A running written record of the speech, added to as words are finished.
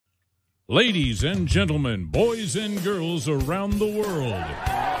Ladies and gentlemen, boys and girls around the world,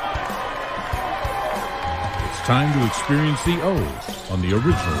 it's time to experience the O on the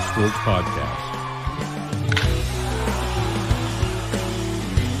Original Sports Podcast.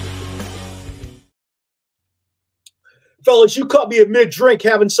 Fellas, you caught me at mid-drink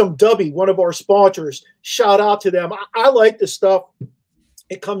having some Dubby, one of our sponsors. Shout out to them. I like this stuff.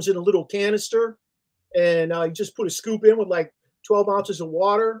 It comes in a little canister, and you just put a scoop in with like 12 ounces of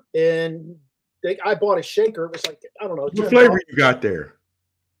water. And I bought a shaker. It was like, I don't know. What flavor you got there?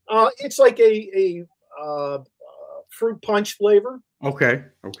 It's like a fruit punch flavor. Okay.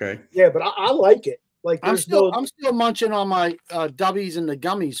 Okay. Yeah, but I like it. Like I'm still munching on my Dubbies and the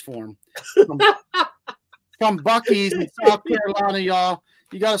gummies form. From Bucky's in South Carolina, y'all.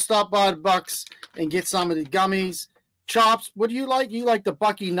 You got to stop by the Bucks and get some of the gummies. Chops, what do you like? You like the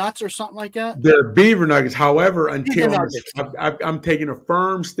Bucky nuts or something like that? They're beaver nuggets. However, until I'm taking a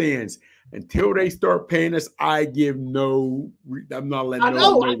firm stance. Until they start paying us, I'm not letting. I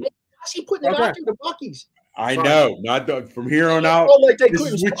know. I see putting it out to the Buckies. I know. Not from here on out. Like this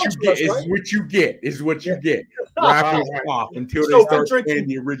is what you get. Right? Is what you get. Wrap it off until they start paying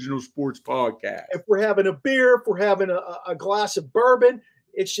the Original Sports Podcast. If we're having a beer, if we're having a glass of bourbon,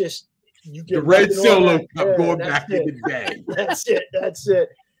 it's just you get the red Solo cup going back in the day. That's it.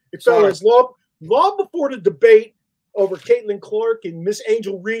 Fellas, long before the debate over Caitlin Clark and Miss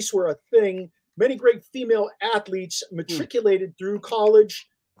Angel Reese were a thing, many great female athletes matriculated through college,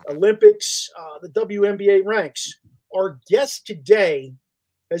 Olympics, the WNBA ranks. Our guest today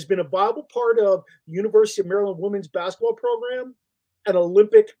has been a viable part of the University of Maryland women's basketball program, an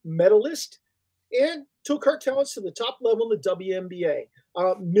Olympic medalist, and took her talents to the top level in the WNBA.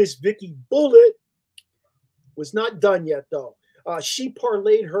 Miss Vicky Bullett was not done yet, though. She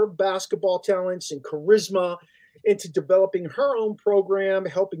parlayed her basketball talents and charisma into developing her own program,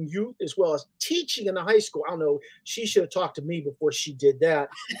 helping youth as well as teaching in the high school. I don't know. She should have talked to me before she did that.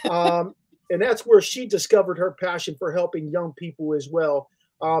 And that's where she discovered her passion for helping young people as well.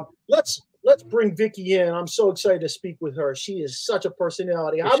 Let's bring Vickie in. I'm so excited to speak with her. She is such a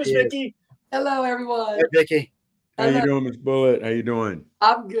personality. Hi, Miss Vickie. Hello, everyone. Hey, Vickie. How you doing, Miss Bullett? How you doing?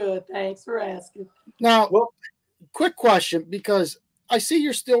 I'm good. Thanks for asking. Now, quick question, because I see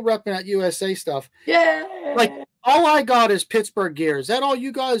you're still repping that USA stuff. Yeah. Like, all I got is Pittsburgh gear. Is that all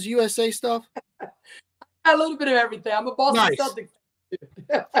you guys USA stuff? A little bit of everything. I'm a Boston Celtics.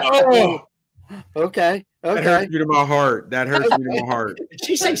 Oh, okay. That hurts me to my heart. Did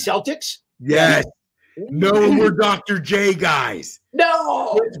she say Celtics? Yes. No, we're Dr. J guys.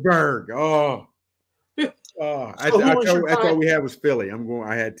 No. Pittsburgh. Oh. I thought we had was Philly.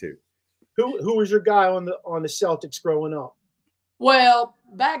 I had to. Who was your guy on the Celtics growing up? Well,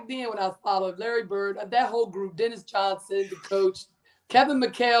 back then when I followed Larry Bird, that whole group, Dennis Johnson, the coach, Kevin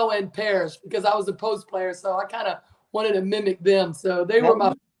McHale, and Parrish, because I was a post player, so I kind of wanted to mimic them. So they were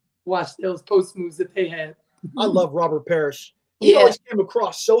my watch those post moves that they had. I love Robert Parrish. He always came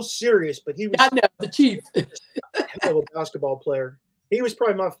across so serious, but he was the chief. a basketball player. He was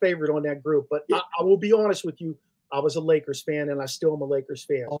probably my favorite on that group. But I will be honest with you, I was a Lakers fan, and I still am a Lakers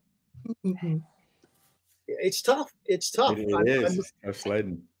fan. Mm-hmm. It's tough. It's tough. It is. It's tough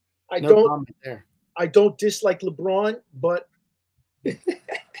sledding. I don't dislike LeBron, but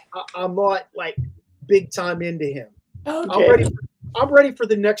I'm not like big time into him. Okay. I'm ready for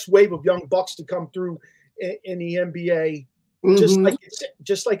the next wave of young bucks to come through in the NBA,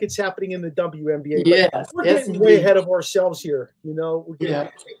 just like it's happening in the WNBA. Yes, we're getting way ahead of ourselves here. You know,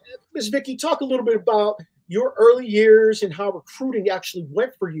 Ms. Vickie, talk a little bit about your early years and how recruiting actually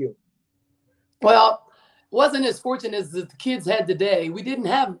went for you. Well, wasn't as fortunate as the kids had today. We didn't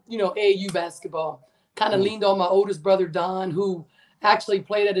have, AAU basketball. Kind of leaned on my oldest brother, Don, who actually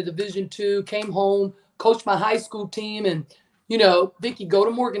played at a Division II, came home, coached my high school team. And, Vickie, go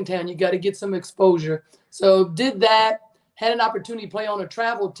to Morgantown. You got to get some exposure. So did that, had an opportunity to play on a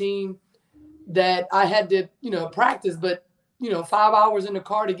travel team that I had to, practice, but, 5 hours in the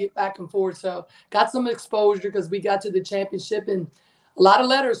car to get back and forth. So got some exposure because we got to the championship and a lot of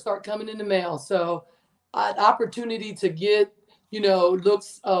letters start coming in the mail. So I had opportunity to get,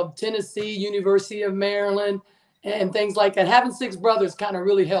 looks of Tennessee, University of Maryland, and things like that. Having 6 brothers kind of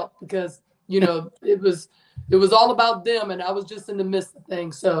really helped because, it was all about them, and I was just in the midst of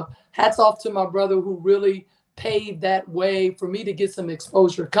things. So hats off to my brother who really paved that way for me to get some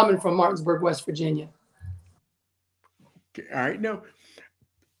exposure coming from Martinsburg, West Virginia. Okay, all right. No.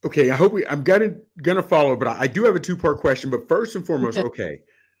 Okay, I'm gonna follow, but I do have a 2-part question. But first and foremost, okay.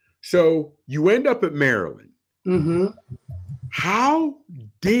 So you end up at Maryland. Mm-hmm. How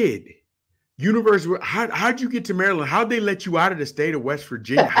did University. How'd you get to Maryland? How'd they let you out of the state of West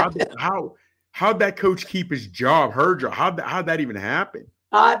Virginia? How'd that coach keep his job, her job? How'd that even happen?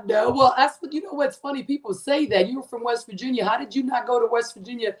 I know. Well, that's what, you know what's funny. People say that you were from West Virginia. How did you not go to West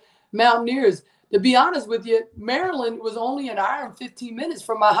Virginia Mountaineers? To be honest with you, Maryland was only an hour and 15 minutes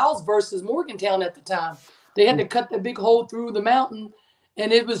from my house versus Morgantown at the time. They had to cut the big hole through the mountain,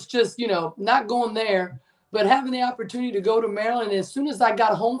 and it was just, you know, not going there, but having the opportunity to go to Maryland. As soon as I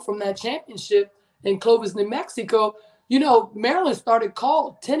got home from that championship in Clovis, New Mexico, you know, Maryland started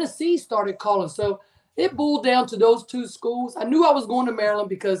calling, Tennessee started calling. So it boiled down to those two schools. I knew I was going to Maryland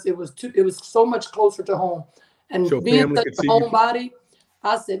because it was so much closer to home. And so being such a homebody,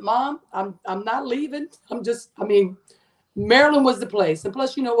 I said, Mom, I'm not leaving. Maryland was the place. And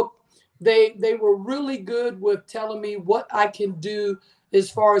plus, you know, they were really good with telling me what I can do as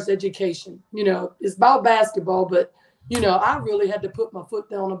far as education. You know, it's about basketball, but, you know, I really had to put my foot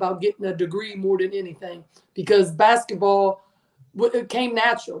down about getting a degree more than anything, because basketball, it came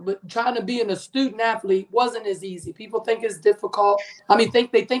natural, but trying to be a student athlete wasn't as easy. People think it's difficult. I mean, they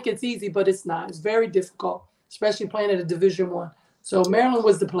think it's easy, but it's not. It's very difficult, especially playing at a Division I. So Maryland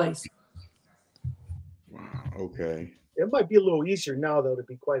was the place. Wow. Okay. It might be a little easier now, though, to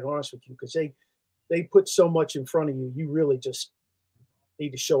be quite honest with you, because they put so much in front of you. You really just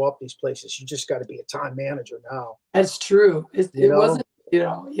need to show up these places. You just got to be a time manager now. That's true. It wasn't, you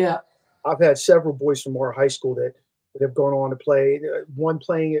know, yeah. I've had several boys from our high school that have gone on to play. One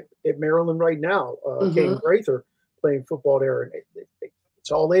playing at Maryland right now, Caden Prather, playing football there, and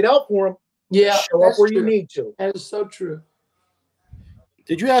it's all laid out for them. Yeah, show up where you need to. That is so true.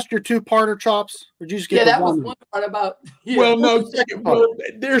 Did you ask your two-parter, Chops? Or did you just get that was one part about. Yeah. Well, no,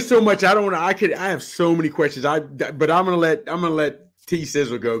 there's so much. I have so many questions. But I'm gonna let T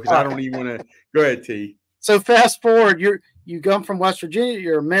Sizzle go, because I don't even want to. Go ahead, T. So fast forward, you come from West Virginia,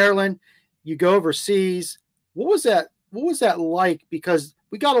 you're in Maryland, you go overseas. What was that like? Because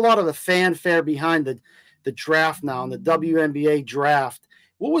we got a lot of the fanfare behind the draft now, and the WNBA draft.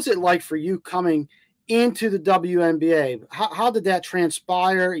 What was it like for you coming into the WNBA? How did that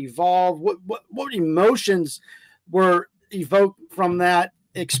transpire, evolve? What emotions were evoked from that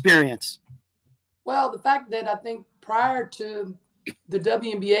experience? Well, the fact that I think prior to the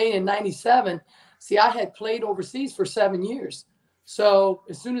WNBA in '97, I had played overseas for 7 years. So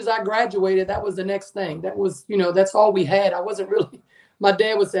as soon as I graduated, that was the next thing. That was, you know, that's all we had. I wasn't really, my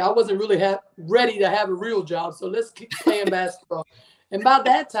dad would say, I wasn't really ready to have a real job. So let's keep playing basketball. And by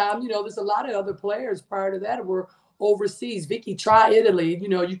that time, you know, there's a lot of other players prior to that were overseas. Vickie, try Italy. You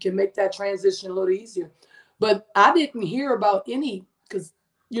know, you can make that transition a little easier. But I didn't hear about any, because,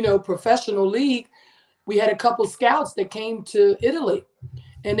 you know, professional league, we had a couple scouts that came to Italy,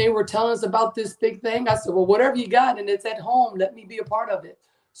 and they were telling us about this big thing. I said, well, whatever you got, and it's at home, let me be a part of it.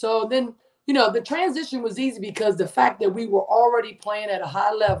 So then, you know, the transition was easy because the fact that we were already playing at a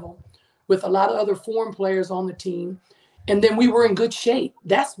high level with a lot of other foreign players on the team, and then we were in good shape.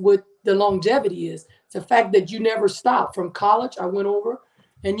 That's what the longevity is. It's the fact that you never stop. From college, I went over,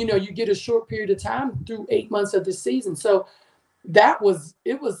 and, you know, you get a short period of time through 8 months of the season. So it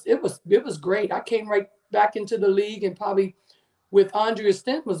was great. I came right back into the league, and probably with Andrea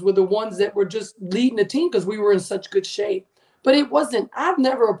Stint were the ones that were just leading the team because we were in such good shape. But it wasn't, I've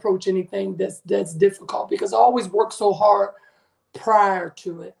never approached anything that's difficult because I always worked so hard prior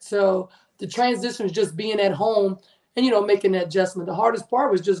to it. So the transition was just being at home and, you know, making that adjustment. The hardest part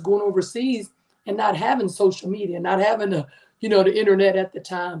was just going overseas and not having social media, not having the internet at the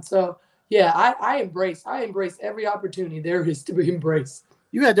time. So yeah, I embrace every opportunity there is to be embraced.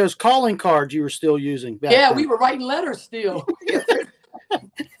 You had those calling cards you were still using back then. We were writing letters still.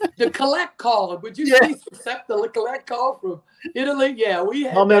 The collect call. Would you please accept the collect call from Italy? Yeah, we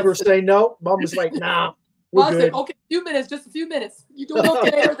had. Mom ever say no? Mom was like, nah. Mom said, okay, just a few minutes. You doing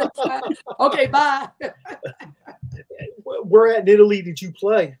okay? Okay, bye. Where at in Italy did you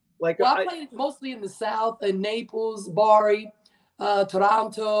play? I played mostly in the South, in Naples, Bari,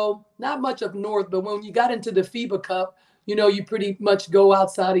 Toronto, not much up north, but when you got into the FIBA Cup, you know, you pretty much go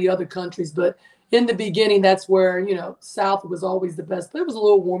outside of the other countries. But in the beginning, that's where, you know, South was always the best. But it was a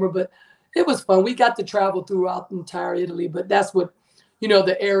little warmer, but it was fun. We got to travel throughout the entire Italy, but that's what, you know,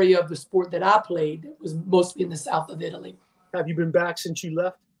 the area of the sport that I played was mostly in the south of Italy. Have you been back since you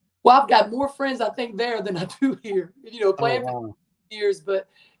left? Well, I've got more friends, I think, there than I do here, you know, playing for years. But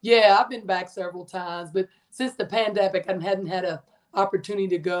yeah, I've been back several times. But since the pandemic, I hadn't had a opportunity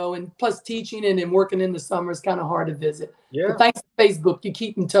to go, and plus teaching and then working in the summer is kind of hard to visit. Yeah. But thanks to Facebook, you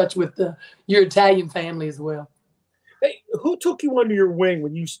keep in touch with your Italian family as well. Hey, who took you under your wing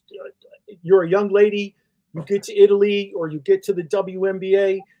when you're a young lady, you get to Italy or you get to the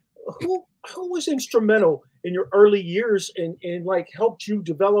WNBA? who was instrumental in your early years and like helped you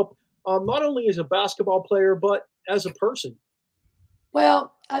develop not only as a basketball player but as a person?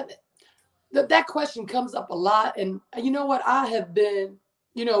 Well, that question comes up a lot, and you know what? I have been,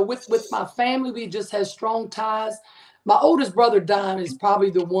 with my family, we just had strong ties. My oldest brother Don is probably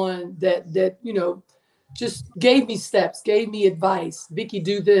the one that just gave me steps, gave me advice. Vickie,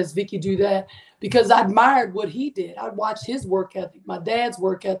 do this. Vickie, do that. Because I admired what he did. I watched his work ethic, my dad's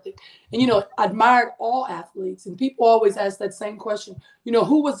work ethic, and I admired all athletes. And people always ask that same question.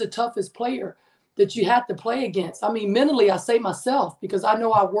 Who was the toughest player that you had to play against? I mean, mentally, I say myself because I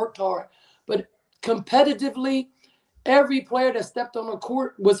know I worked hard, but competitively, every player that stepped on the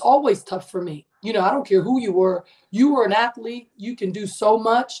court was always tough for me. I don't care who you were. You were an athlete. You can do so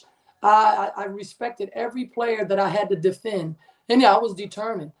much. I respected every player that I had to defend. And I was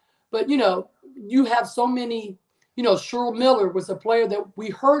determined. But, you have so many, Cheryl Miller was a player that we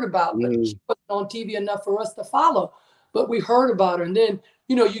heard about, but she wasn't on TV enough for us to follow. But we heard about her. And then,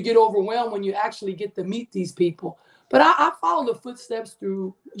 you get overwhelmed when you actually get to meet these people. But I follow the footsteps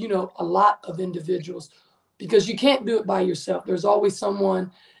through, a lot of individuals because you can't do it by yourself. There's always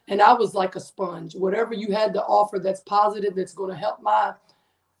someone. And I was like a sponge. Whatever you had to offer that's positive, that's going to help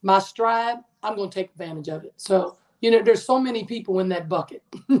my stride, I'm going to take advantage of it. So, there's so many people in that bucket.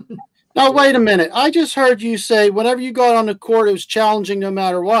 Now, wait a minute. I just heard you say whenever you got on the court, it was challenging no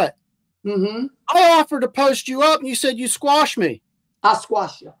matter what. Mm-hmm. I offered to post you up, and you said you squash me. I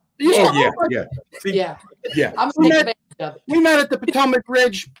squash you. Yeah. See, yeah. Yeah. I'm taking advantage of it. We met at the Potomac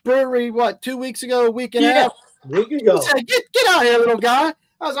Ridge Brewery, 2 weeks ago, a week and a half? Week ago. He said, get out here, little guy.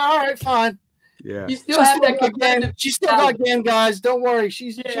 I was like, all right, fine. Yeah. You still have that game. She still got game, guys. Don't worry.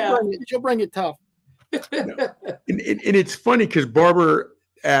 She'll bring it tough. And it's funny because Barber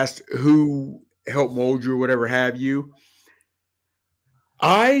asked who helped mold you or whatever have you.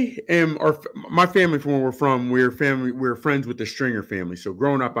 My family from where we're from, we're friends with the Stringer family. So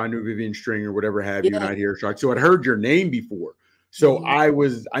growing up, I knew Vivian Stringer, whatever have you, and I'd hear shock. So I'd heard your name before. So I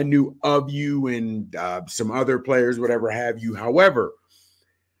knew of you and some other players, whatever have you. However,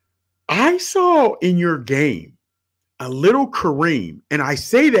 I saw in your game a little Kareem, and I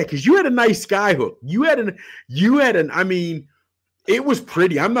say that because you had a nice sky hook. I mean, it was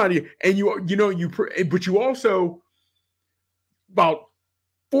pretty. I'm not, and but you also about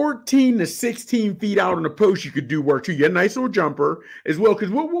 14 to 16 feet out on the post, you could do work too. You had a nice little jumper as well. Because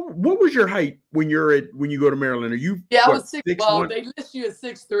what was your height when you go to Maryland? Are you? Yeah, I was 6'1". Well, they list you at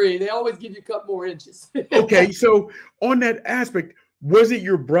 6'3". They always give you a couple more inches. Okay, so on that aspect, was it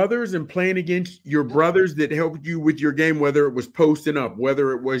your brothers and playing against your brothers that helped you with your game? Whether it was posting up,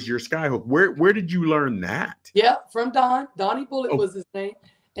 whether it was your skyhook, where did you learn that? Yeah, from Don. Donnie Bullett was his name,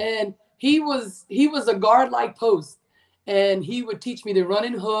 and he was a guard like post. And he would teach me to run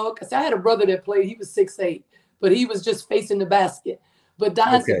and hook. I had a brother that played. He was 6'8", but he was just facing the basket. But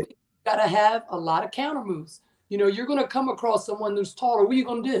Don said, you got to have a lot of counter moves. You're going to come across someone who's taller. What are you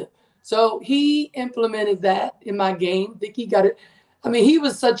going to do? So he implemented that in my game. Vickie got it. I mean, he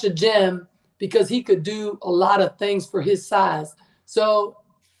was such a gem because he could do a lot of things for his size. So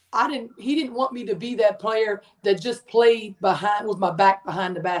he didn't want me to be that player that just played with my back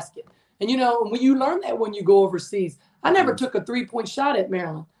behind the basket. And, when you learn that when you go overseas, I never took a 3-point shot at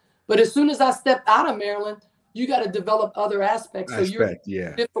Maryland. But as soon as I stepped out of Maryland, you got to develop other aspects. So you're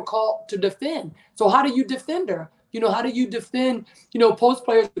difficult to defend. So how do you defend her? How do you defend, post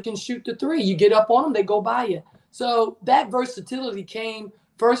players who can shoot the three? You get up on them, they go by you. So that versatility came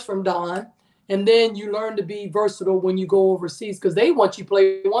first from Don. And then you learn to be versatile when you go overseas because they want you to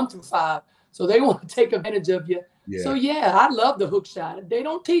play 1 through 5. So they want to take advantage of you. Yeah. So, I love the hook shot. They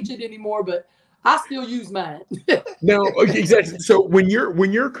don't teach it anymore, but I still use mine. No, exactly. So when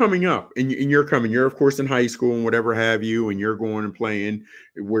you're coming up and you're of course in high school and whatever have you, and you're going and playing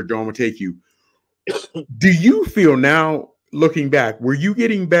where Dawn will take you. Do you feel now, looking back, were you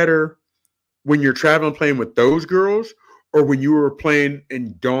getting better when you're traveling playing with those girls, or when you were playing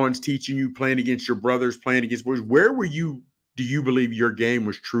and Dawn's teaching you, playing against your brothers, playing against boys? Where were you? Do you believe your game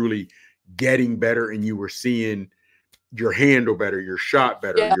was truly getting better and you were seeing your handle better, your shot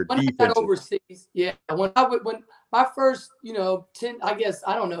better, your defense? I got overseas, when my first,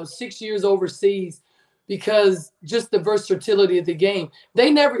 6 years overseas, because just the versatility of the game.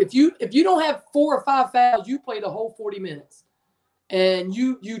 They never, if you don't have 4 or 5 fouls, you play the whole 40 minutes. And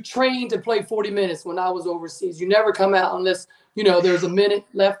you train to play 40 minutes when I was overseas. You never come out unless, there's a minute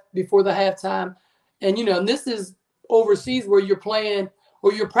left before the halftime. And, and this is overseas where you're playing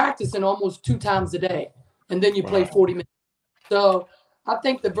or you're practicing almost 2 times a day. And then you play 40 minutes. So I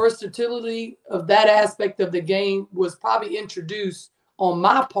think the versatility of that aspect of the game was probably introduced on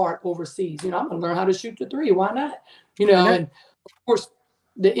my part overseas. I'm going to learn how to shoot the three. Why not? And of course,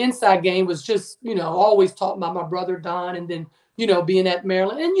 the inside game was just, always taught by my brother Don, and then, being at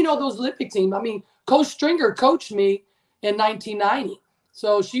Maryland and, those Olympic teams. I mean, Coach Stringer coached me in 1990.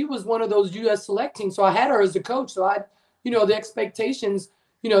 So she was one of those U.S. select teams. So I had her as a coach. So the expectations,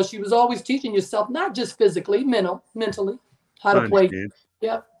 she was always teaching yourself, not just physically, mentally, how to play.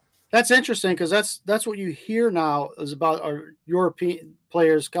 Yep. That's interesting, because that's what you hear now is about our European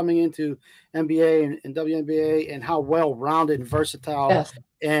players coming into NBA and WNBA, and how well-rounded and versatile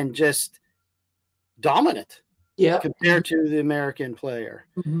and just dominant compared to the American player.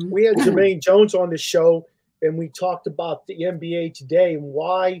 Mm-hmm. We had Jermaine Jones on the show, and we talked about the NBA today and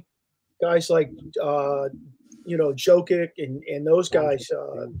why guys like Jokic and those guys,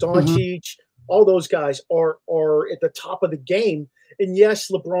 Doncic, all those guys are at the top of the game. And yes,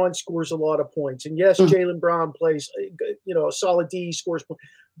 LeBron scores a lot of points. And yes, Jaylen Brown plays, a solid D, scores points.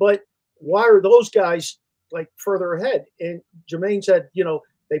 But why are those guys like further ahead? And Jermaine said,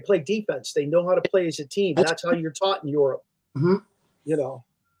 they play defense. They know how to play as a team. That's how you're taught in Europe. Mm-hmm.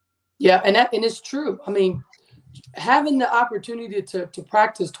 Yeah, and it's true. I mean, having the opportunity to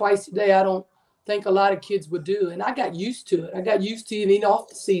practice twice a day, I don't think a lot of kids would do. And I got used to it. I got used to it off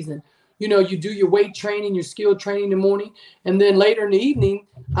the season. You do your weight training, your skill training in the morning, and then later in the evening,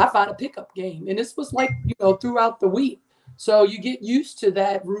 I find a pickup game. And this was like, throughout the week. So you get used to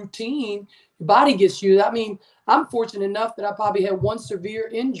that routine. Your body gets used. I mean, I'm fortunate enough that I probably had one severe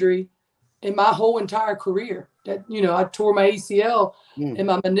injury in my whole entire career. That, I tore my ACL and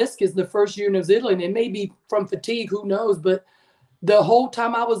my meniscus the first year in New Zealand. It may be from fatigue, who knows? But the whole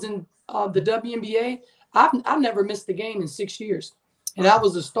time I was in the WNBA, I've never missed a game in 6 years. And I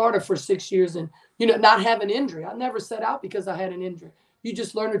was a starter for 6 years, and, not having injury. I never set out because I had an injury. You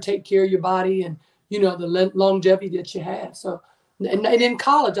just learn to take care of your body and, the longevity that you have. So, and in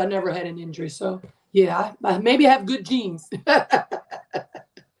college, I never had an injury. So, yeah, I maybe have good genes.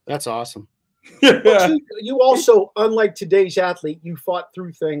 That's awesome. But you also, unlike today's athlete, you fought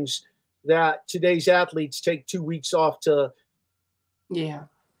through things that today's athletes take 2 weeks off to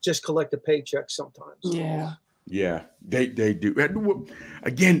just collect a paycheck sometimes. Yeah. Yeah, they do.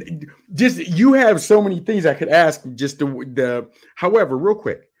 Again, just you have so many things I could ask. Just however, real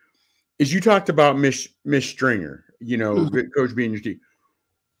quick, as you talked about Miss Stringer, Coach being your team.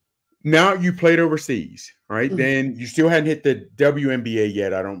 Now you played overseas, right? Then you still hadn't hit the WNBA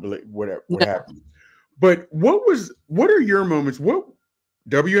yet. I don't believe what happened. But what are your moments? What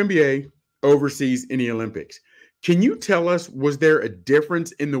WNBA, overseas, in the Olympics? Can you tell us, was there a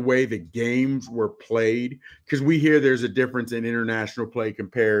difference in the way the games were played? Because we hear there's a difference in international play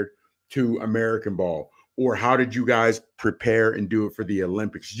compared to American ball. Or how did you guys prepare and do it for the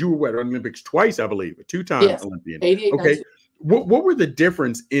Olympics? You were at Olympics twice, I believe, a two-time Olympian. 88, okay. 92. What were the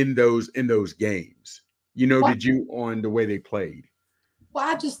difference in those games? Did you on the way they played? Well,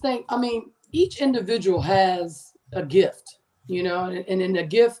 I just think, each individual has a gift, and in a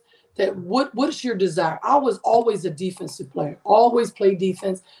gift that what is your desire? I was always a defensive player, always play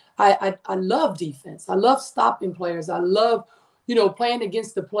defense. I love defense. I love stopping players. I love, playing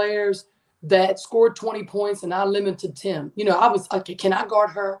against the players that scored 20 points and I limited 10. I was like, can I guard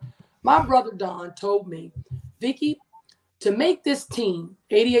her? My brother Don told me, Vickie, to make this team,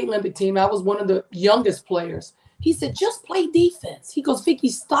 88 Olympic team, I was one of the youngest players. He said, just play defense. He goes,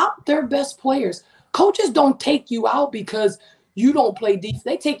 Vickie, stop their best players. Coaches don't take you out because you don't play defense.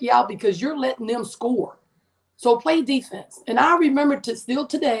 They take you out because you're letting them score. So play defense. And I remember still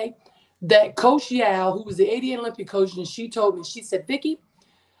today that Coach Yao, who was the 88 Olympic coach, and she told me, she said, Vickie,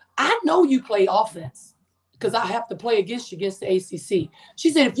 I know you play offense because I have to play against you against the ACC.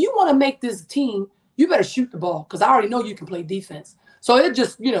 She said, if you want to make this team, you better shoot the ball because I already know you can play defense. So it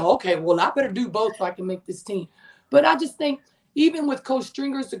just, okay, well, I better do both so I can make this team. But I just think even with Coach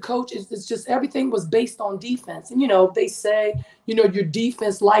Stringer as the coach, it's just everything was based on defense. And, they say, your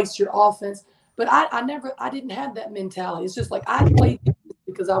defense likes your offense. But I didn't have that mentality. It's just like I played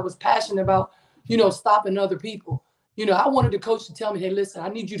because I was passionate about, stopping other people. I wanted the coach to tell me, hey, listen, I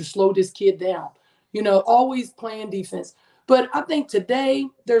need you to slow this kid down, always playing defense. But I think today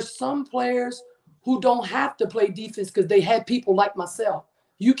there's some players who don't have to play defense because they had people like myself.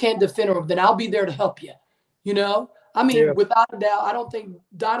 You can't defend them, then I'll be there to help you, Without a doubt, I don't think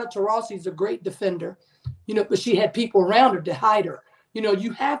Donna Taurasi is a great defender, but she had people around her to hide her.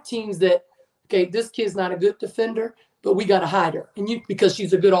 You have teams that, okay, this kid's not a good defender, but we got to hide her. And because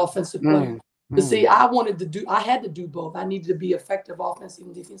she's a good offensive player. But see, I had to do both. I needed to be effective offensively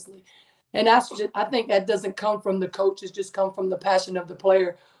and defensively. And I think that doesn't come from the coach. It's just come from the passion of the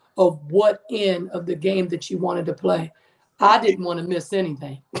player of what end of the game that you wanted to play. I didn't want to miss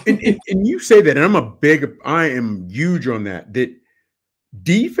anything. And you say that, and I am huge on that. That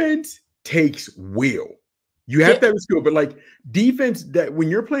defense takes will. You have to have a skill, but like defense, that when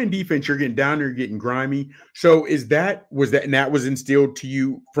you're playing defense, you're getting down there, getting grimy. So was that instilled to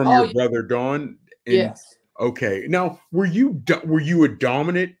you from your brother Don? Yes. Okay. Now, were you a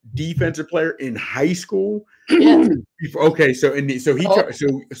dominant defensive player in high school? Yes. Okay. So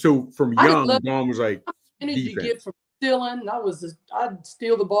from young, Don was like energy you get from stealing. I'd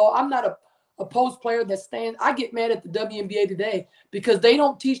steal the ball. I'm not a post player that stands. I get mad at the WNBA today because they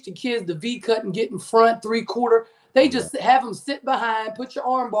don't teach the kids the V cut and get in front 3/4. They just have them sit behind, put your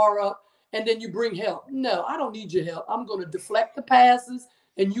arm bar up, and then you bring help. No, I don't need your help. I'm going to deflect the passes,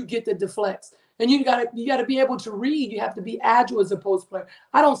 and you get the deflects. And you gotta be able to read. You have to be agile as a post player.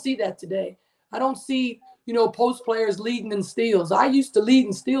 I don't see that today. I don't see post players leading in steals. I used to lead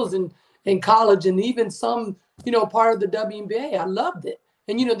in steals in college and even some part of the WNBA. I loved it.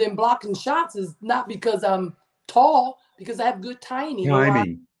 And then blocking shots is not because I'm tall, because I have good timing.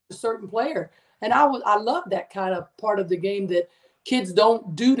 I'm a certain player. And I love that kind of part of the game that kids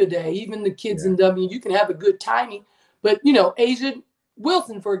don't do today. Even the kids in you can have a good timing. But Asia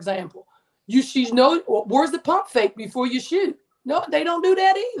Wilson, for example, she's where's the pump fake before you shoot? No, they don't do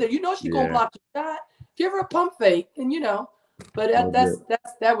that either. She's gonna block your shot. Give her a pump fake, and but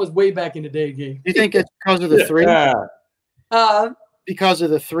that was way back in the day game. You think it's because of the three? Because of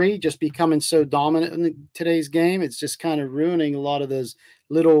the three just becoming so dominant in today's game, it's just kind of ruining a lot of those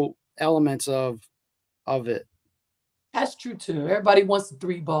little elements of it. That's true too. Everybody wants the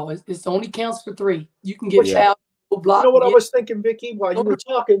three ball. It only counts for three. You can get fouled, block. You know what I was thinking, Vicky, while you were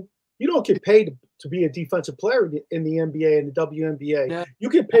talking? You don't get paid to be a defensive player in the NBA and the WNBA. Yeah.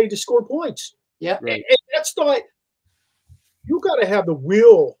 You get paid to score points. Yeah, right. And that's not. You got to have the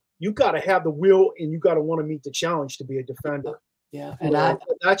will. You got to have the will, and you got to want to meet the challenge to be a defender. Yeah, and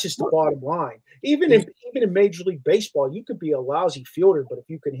that's just the bottom line. Even in Major League Baseball, you could be a lousy fielder, but if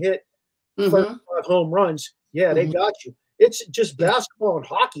you can hit 35 home runs, they got you. It's just basketball and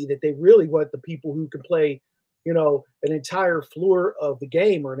hockey that they really want the people who can play, an entire floor of the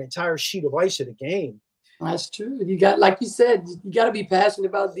game or an entire sheet of ice of the game. That's true. You got, like you said, you got to be passionate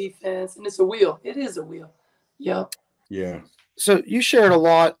about defense, and it's a wheel. It is a wheel. Yep. Yeah. So you shared a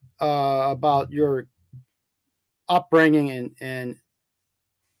lot about your upbringing and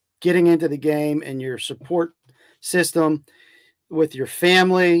getting into the game and your support system with your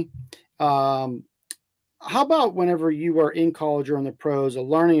family. How about whenever you are in college or in the pros, a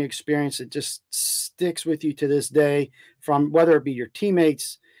learning experience that just sticks with you to this day, from whether it be your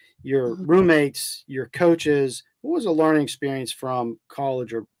teammates, your roommates, your coaches? What was a learning experience from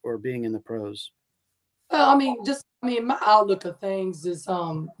college or being in the pros? Well, my outlook of things is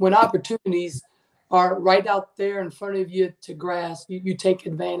when opportunities are right out there in front of you to grasp, you take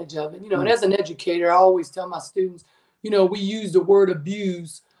advantage of it. And as an educator, I always tell my students, we use the word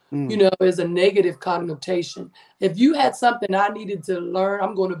abuse, as a negative connotation. If you had something I needed to learn,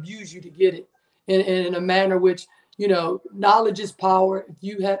 I'm going to abuse you to get it in a manner which, knowledge is power.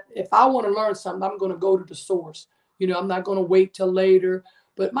 If I want to learn something, I'm going to go to the source. I'm not going to wait till later.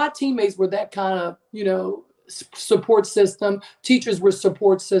 But my teammates were that kind of, support system. Teachers were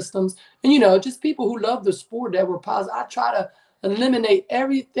support systems. And, just people who love the sport that were positive. I try to eliminate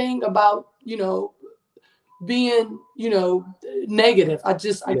everything about, being, negative. I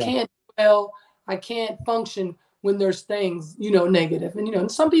can't I can't function when there's things, negative.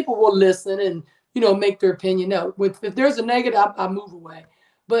 And, some people will listen and, make their opinion known. If there's a negative, I move away.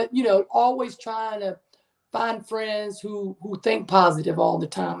 But, always trying to find friends who think positive all the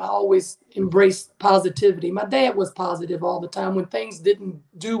time. I always embrace positivity. My dad was positive all the time when things didn't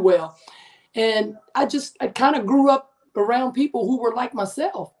do well. And I kind of grew up around people who were like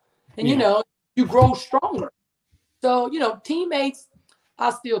myself. And, you grow stronger. So, teammates, I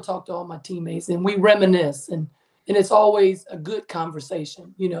still talk to all my teammates and we reminisce. And it's always a good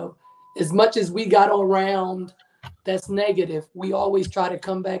conversation. As much as we got around that's negative, we always try to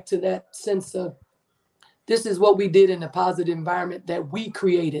come back to that sense of, this is what we did in a positive environment that we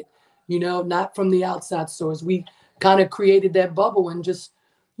created, not from the outside source. We kind of created that bubble and just,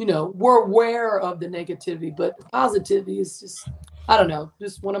 we're aware of the negativity, but positivity is just, I don't know,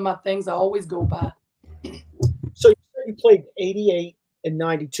 just one of my things I always go by. So you played 88 and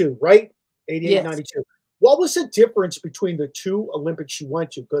 92, right? 88 and 92. What was the difference between the two Olympics you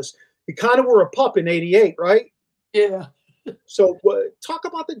went to? Because you kind of were a pup in 88, right? Yeah. So talk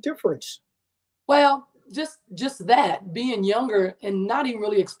about the difference. Well, just that, being younger and not even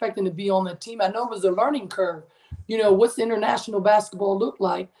really expecting to be on the team. I know it was a learning curve. What's international basketball look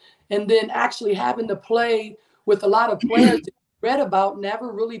like? And then actually having to play with a lot of players that we read about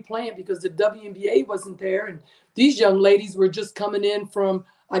never really playing because the WNBA wasn't there. And these young ladies were just coming in from,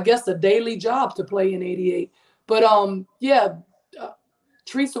 I guess, a daily job to play in 88. But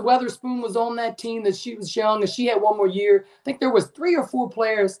Teresa Weatherspoon was on that team that she was young, and she had one more year. I think there was 3 or 4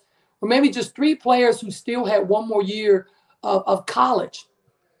 players, or maybe just 3 players who still had one more year of college.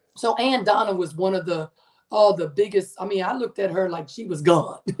 So Ann Donna was one of the biggest. I mean, I looked at her like she was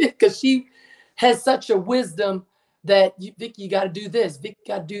gone because she has such a wisdom that Vickie, you got to do this, Vickie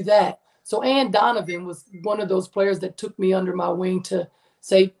got to do that. So Ann Donovan was one of those players that took me under my wing to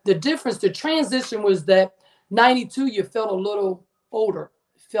say the difference. The transition was that 92, you felt a little older,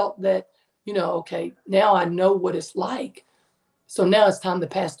 felt that, okay, now I know what it's like. So now it's time to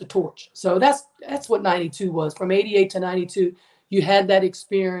pass the torch. So that's what 92 was. From 88 to 92, you had that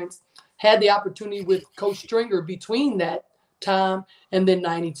experience, had the opportunity with Coach Stringer between that time and then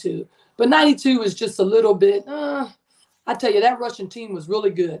 92. But 92 was just a little bit, I tell you, that Russian team was really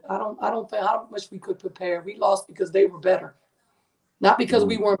good. I don't think how much we could prepare. We lost because they were better. Not because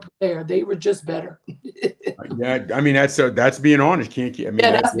we weren't prepared. They were just better. Yeah, I mean, that's being honest. Can't keep, I mean,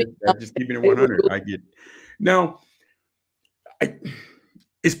 that's just keeping it 100. I get. Now,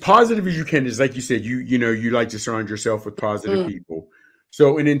 as positive as you can, is like you said, you like to surround yourself with positive people.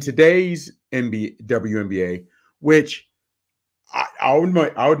 So, and in today's WNBA, which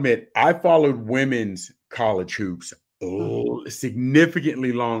I'll admit, I followed women's college hoops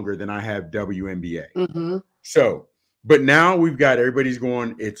significantly longer than I have WNBA. Mm-hmm. So, but now we've got everybody's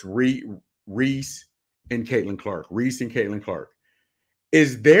going. It's Reese and Caitlin Clark. Reese and Caitlin Clark.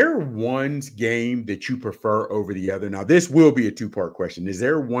 Is there one's game that you prefer over the other? Now, this will be a 2-part question. Is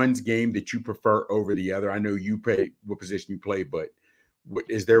there one's game that you prefer over the other? I know you play what position you play, but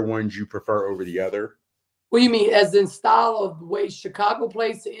is there ones you prefer over the other? What do you mean, as in style of the way Chicago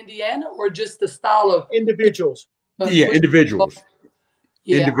plays to Indiana, or just the style of individuals? Individuals.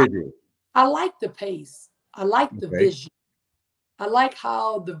 Yeah, individuals. I like the pace. I like the vision. I like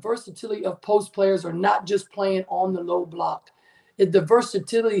how the versatility of post players are not just playing on the low block. The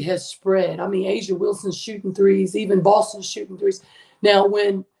versatility has spread. I mean, Asia Wilson's shooting threes, even Boston's shooting threes. Now,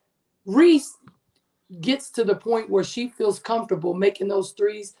 when Reese gets to the point where she feels comfortable making those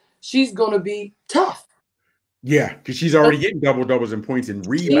threes, she's going to be tough. Yeah, because she's already getting double-doubles and points and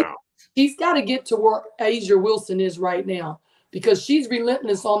rebounds. She's got to get to where Asia Wilson is right now because she's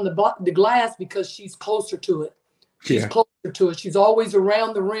relentless on the glass because she's closer to it. She's closer to it. She's always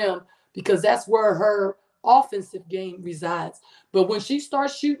around the rim because that's where her offensive game resides. But when she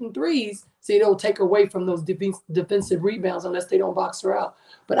starts shooting threes, see, it'll take her away from those defensive rebounds unless they don't box her out.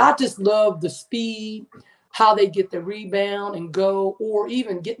 But I just love the speed, how they get the rebound and go, or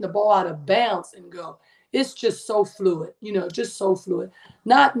even getting the ball out of bounds and go. It's just so fluid, just so fluid.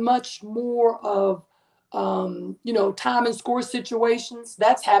 Not much more of, time and score situations.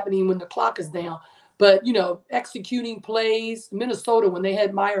 That's happening when the clock is down. But, executing plays, Minnesota, when they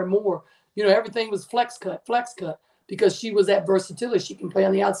had Meyer Moore, everything was flex cut, because she was that versatility. She can play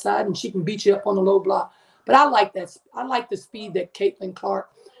on the outside and she can beat you up on the low block. But I like that. I like the speed that Caitlin Clark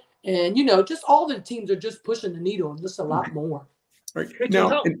and, just all the teams are just pushing the needle just a lot more. Right.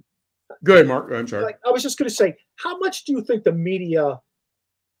 Now, go ahead, Mark. I'm sorry. I was just going to say, how much do you think the media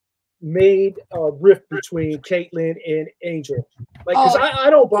made a rift between Caitlin and Angel? Because I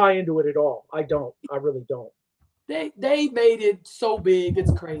don't buy into it at all. I don't. I really don't. They made it so big.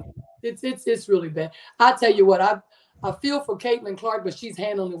 It's crazy. It's really bad. I tell you what, I feel for Caitlin Clark, but she's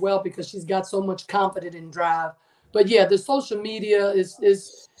handling it well because she's got so much confidence and drive. But yeah, the social media is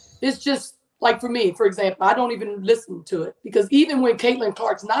just like, for me, for example, I don't even listen to it because even when Caitlin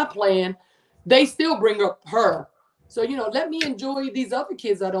Clark's not playing, they still bring up her. So, let me enjoy these other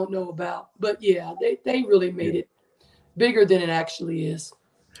kids I don't know about. But yeah, they really made it bigger than it actually is.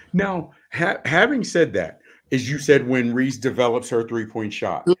 Now, having said that, as you said, when Reese develops her 3-point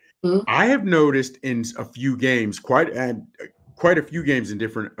shot, I have noticed in a few games, quite a few games in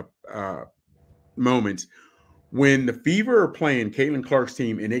different moments, when the Fever are playing Caitlin Clark's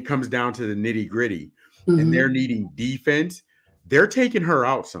team and it comes down to the nitty gritty and they're needing defense, they're taking her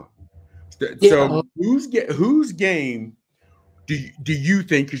out some. So whose game do you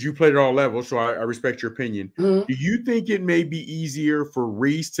think, because you played at all levels, so I respect your opinion, do you think it may be easier for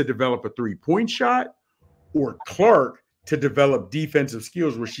Reese to develop a 3-point shot or Clark to develop defensive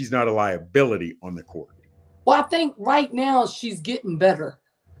skills where she's not a liability on the court? Well, I think right now she's getting better.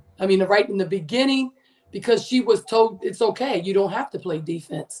 I mean, right in the beginning, because she was told it's okay, you don't have to play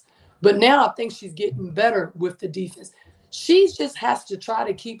defense. But now I think she's getting better with the defense. She just has to try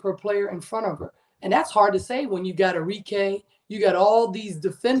to keep her player in front of her. And that's hard to say when you got Enrique, you got all these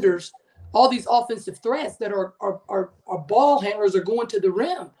defenders all these offensive threats that are ball handlers are going to the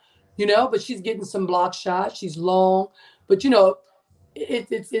rim, you know, but she's getting some block shots. She's long, but you know,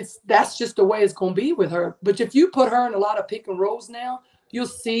 it's that's just the way it's going to be with her. But if you put her in a lot of pick and rolls now, you'll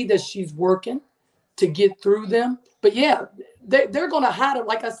see that she's working to get through them. But yeah, they're going to hide it.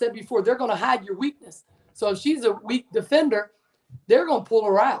 Like I said before, they're going to hide your weakness. So if she's a weak defender, they're going to pull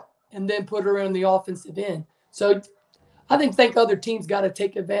her out and then put her in the offensive end. So I think other teams got to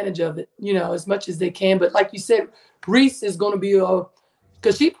take advantage of it, you know, as much as they can. But like you said, Reese is going to be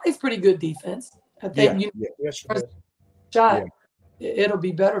because she plays pretty good defense. I think shot, it'll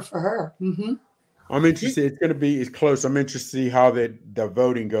be better for her. Mm-hmm. I'm interested. It's close. I'm interested to see how the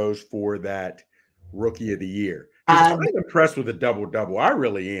voting goes for that Rookie of the Year. I'm impressed with the double-double. I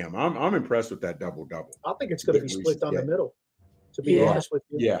really am. I'm impressed with that double-double. I think it's going to be split down the middle, to be honest with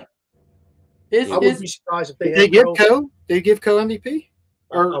you. Yeah. I wouldn't be surprised if they give Co. They give Co MVP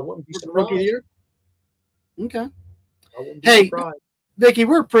or I wouldn't be surprised. Rookie of the Year. Okay. Hey, Vickie,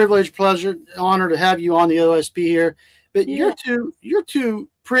 we're privileged, pleasure, honor to have you on the OSP here. But you're too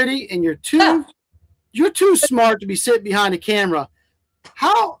pretty, and you're too smart to be sitting behind a camera.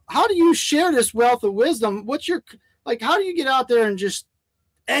 How do you share this wealth of wisdom? What's your how do you get out there and just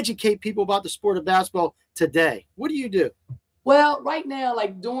educate people about the sport of basketball today? What do you do? Well, right now,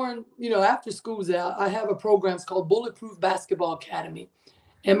 like during, after school's out, I have a program called Bulletproof Basketball Academy.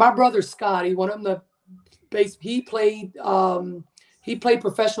 And my brother Scotty, one of them, he played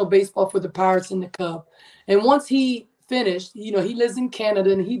professional baseball for the Pirates and the Cubs. And once he finished, he lives in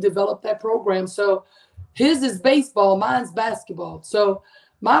Canada and he developed that program. So his is baseball, mine's basketball. So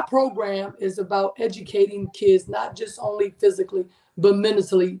my program is about educating kids, not just only physically, but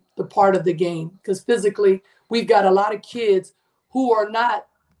mentally, the part of the game. Because physically, we've got a lot of kids who are not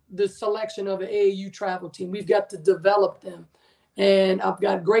the selection of an AAU travel team. We've got to develop them. And I've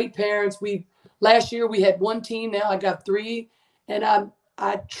got great parents. Last year we had one team. Now I got 3. And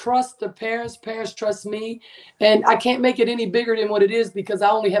I trust the parents. Parents trust me. And I can't make it any bigger than what it is because I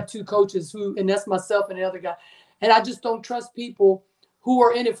only have 2 coaches and that's myself and the other guy. And I just don't trust people who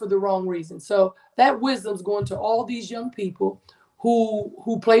are in it for the wrong reason. So that wisdom's going to all these young people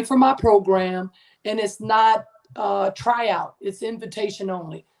who play for my program. And it's not tryout. It's invitation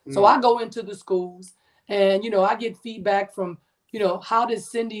only. So I go into the schools and, I get feedback from, how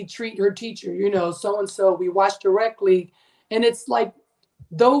does Cindy treat her teacher? So-and-so, we watch the rec league. And it's like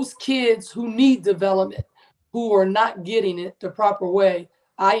those kids who need development, who are not getting it the proper way,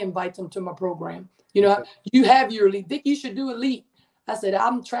 I invite them to my program. You have your elite. Think you should do elite. I said,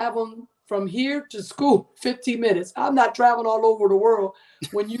 I'm traveling from here to school 15 minutes. I'm not traveling all over the world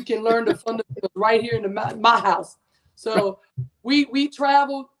when you can learn the fundamentals right here in my house. So we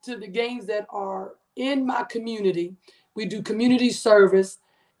travel to the games that are in my community. We do community service,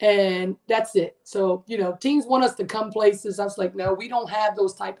 and that's it. So, teams want us to come places. I was like, no, we don't have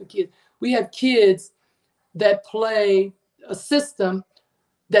those type of kids. We have kids that play a system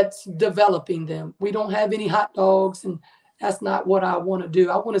that's developing them. We don't have any hot dogs, and that's not what I want to do.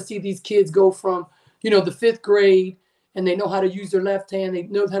 I want to see these kids go from, the 5th grade, and they know how to use their left hand. They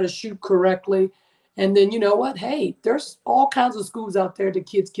know how to shoot correctly. And then, you know what? Hey, there's all kinds of schools out there that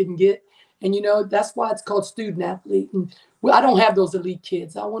kids can get. And, that's why it's called student athlete. And I don't have those elite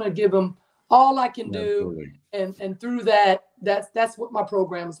kids. I want to give them all I can do. And through that, that's what my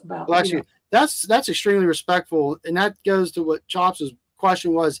program is about. Well, actually, that's extremely respectful. And that goes to what Chops'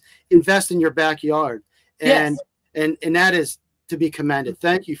 question was, invest in your backyard. And and that is to be commended.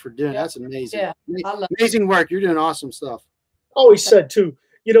 Thank you for doing that. That's amazing. Yeah, amazing work. You're doing awesome stuff. Always said too,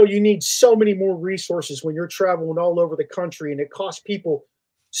 you need so many more resources when you're traveling all over the country, and it costs people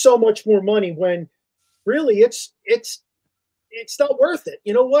so much more money when really it's not worth it.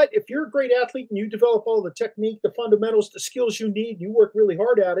 You know what? If you're a great athlete and you develop all the technique, the fundamentals, the skills you need, you work really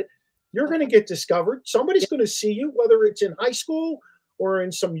hard at it, you're going to get discovered. Somebody's going to see you, whether it's in high school or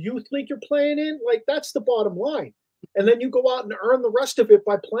in some youth league you're playing in. Like, that's the bottom line. And then you go out and earn the rest of it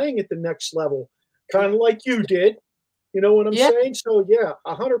by playing at the next level, kind of like you did. You know what I'm saying? So,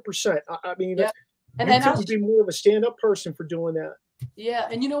 100%. I mean, you could be more of a stand-up person for doing that. Yeah,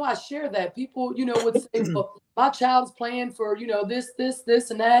 and I share that. People, would say, well, my child's playing for, this,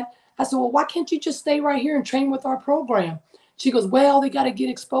 and that. I said, well, why can't you just stay right here and train with our program? She goes, well, they got to get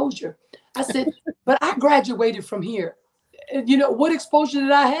exposure. I said, but I graduated from here. What exposure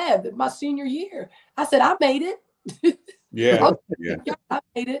did I have my senior year? I said, I made it. I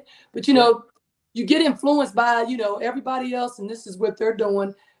made it. But, you get influenced by, everybody else, and this is what they're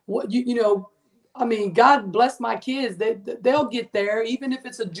doing. What I mean, God bless my kids. They'll get there, even if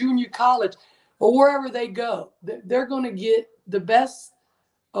it's a junior college or wherever they go. They're going to get the best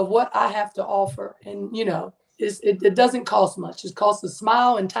of what I have to offer. And, you know, it doesn't cost much. It costs a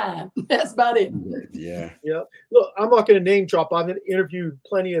smile and time. That's about it. Yeah. Yeah. Look, I'm not going to name drop. I've interviewed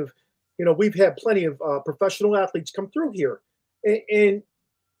plenty of, you know, we've had plenty of professional athletes come through here. And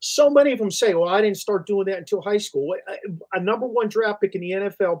so many of them say, well, I didn't start doing that until high school. A #1 draft pick in the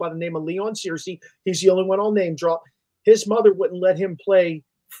NFL by the name of Leon Searcy, he's the only one I'll name drop. His mother wouldn't let him play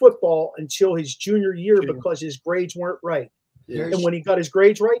football until his junior year because his grades weren't right. Yes. And when he got his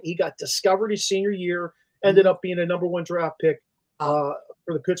grades right, he got discovered his senior year, ended up being a #1 draft pick for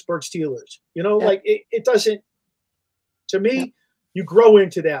the Pittsburgh Steelers. You know, like it doesn't, to me, you grow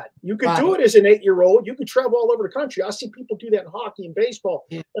into that. You can do it as an 8-year-old. You can travel all over the country. I see people do that in hockey and baseball.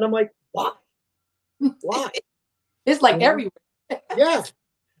 And I'm like, why? Why? It's like everywhere. Yeah.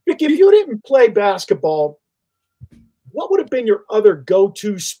 Vickie, if you didn't play basketball, what would have been your other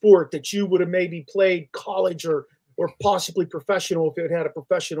go-to sport that you would have maybe played college or possibly professional if it had a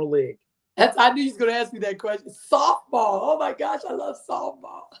professional league? I knew he was going to ask me that question. Softball. Oh my gosh, I love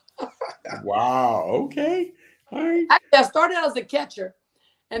softball. Wow. Okay. All right. I started out as a catcher,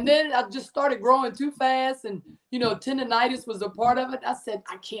 and then I just started growing too fast, and you know, tendonitis was a part of it. I said,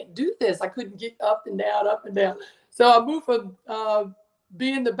 I can't do this. I couldn't get up and down, up and down. So I moved from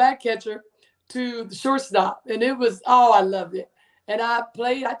being the back catcher to the shortstop, and it was, I loved it. And I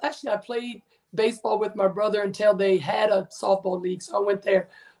played baseball with my brother until they had a softball league, so I went there.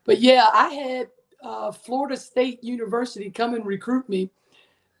 But yeah, I had Florida State University come and recruit me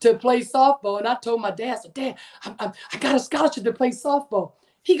to play softball. And I told my dad, I said, Dad, I got a scholarship to play softball.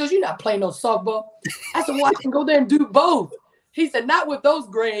 He goes, you're not playing no softball. I said, well, I can go there and do both. He said, not with those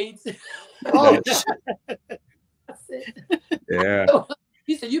grades. I said, yeah.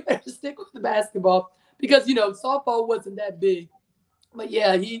 He said, you better stick with the basketball because, you know, softball wasn't that big. But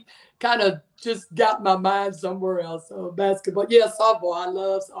yeah, he kind of just got my mind somewhere else. So basketball. Yeah, softball. I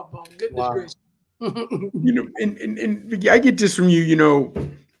love softball. Goodness gracious. You know, and I get this from you, you know,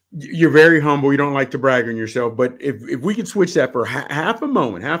 you're very humble. You don't like to brag on yourself, but if we could switch that for half a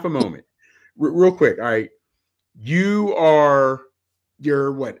moment, real quick. All right. You're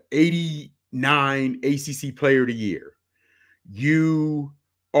what, 89 ACC player of the year. You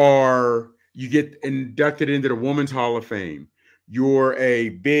get inducted into the Women's Hall of Fame. You're a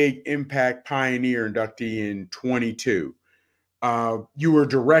big impact pioneer inductee in 22. You were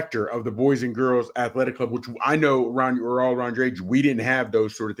director of the Boys and Girls Athletic Club, which I know we're all around your age. We didn't have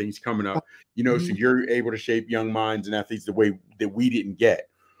those sort of things coming up, you know, so you're able to shape young minds and athletes the way that we didn't get.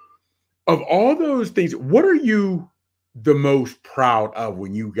 Of all those things, what are you the most proud of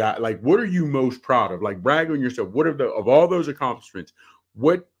when you got, like, what are you most proud of? Like, brag on yourself. What are of all those accomplishments,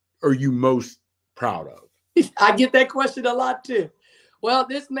 what are you most proud of? I get that question a lot too. Well,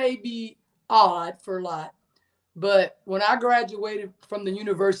 this may be odd for a lot, but when I graduated from the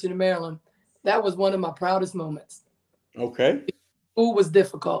University of Maryland, that was one of my proudest moments. Okay. School was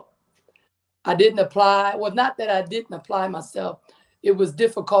difficult. I didn't apply. Well, not that I didn't apply myself. It was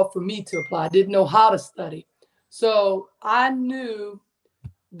difficult for me to apply. I didn't know how to study. So I knew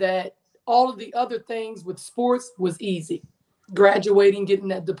that all of the other things with sports was easy. Graduating, getting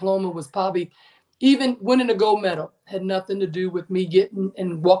that diploma was probably, even winning a gold medal had nothing to do with me getting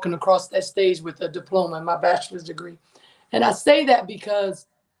and walking across that stage with a diploma and my bachelor's degree. And I say that because,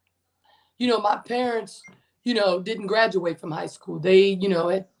 you know, my parents, you know, didn't graduate from high school. They, you know,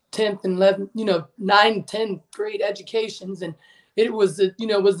 at 10th and 11th, you know, 9th, 10th grade educations. And it was, you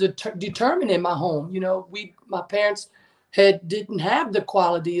know, was determined in my home. You know, my parents didn't have the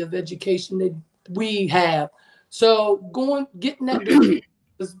quality of education that we have. So getting that degree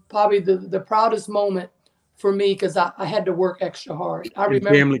was probably the proudest moment for me because I had to work extra hard. I remember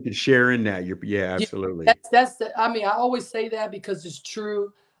family could share in that. Yeah, absolutely. I mean, I always say that because it's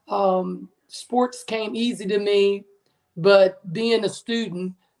true. Sports came easy to me, but being a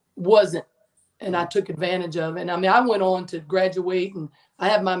student wasn't, and I took advantage of it. And I mean, I went on to graduate and I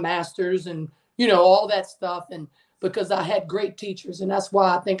have my master's and, you know, all that stuff. And because I had great teachers, and that's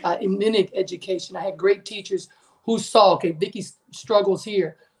why I think in education, I had great teachers who saw, okay, Vickie struggles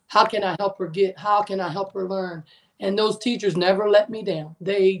here. How can I help her how can I help her learn? And those teachers never let me down.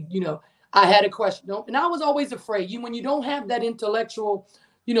 They, you know, I had a question. And I was always afraid. When you don't have that intellectual,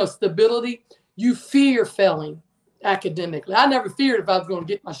 you know, stability, you fear failing academically. I never feared if I was going to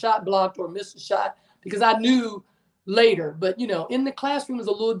get my shot blocked or miss a shot because I knew later. But, you know, in the classroom is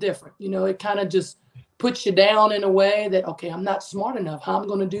a little different. You know, it kind of just puts you down in a way that, okay, I'm not smart enough. How am I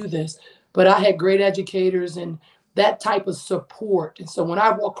going to do this? But I had great educators and that type of support. And so when I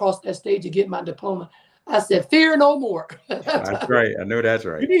walked across that stage to get my diploma, I said, fear no more. That's right. I know that's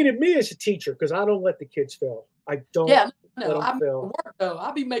right. You needed me as a teacher because I don't let the kids fail. I don't. Yeah, No, I make them work though.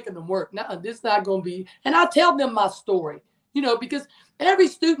 I'll be making them work. Now this not gonna be, and I tell them my story, you know, because every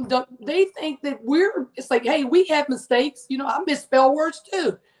student they think that it's like, hey, we have mistakes. You know, I misspell words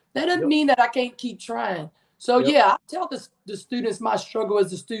too. That doesn't mean that I can't keep trying. So yeah, I tell the students my struggle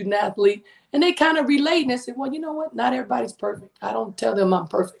as a student athlete, and they kind of relate and they say, well, you know what? Not everybody's perfect. I don't tell them I'm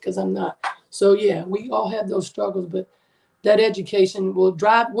perfect because I'm not. So yeah, we all have those struggles, but that education will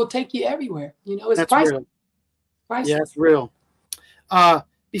take you everywhere. You know, it's priceless. Yeah, it's real.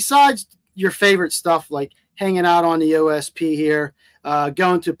 Besides your favorite stuff like hanging out on the OSP here,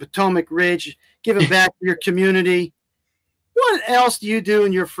 going to Potomac Ridge, giving back to your community, what else do you do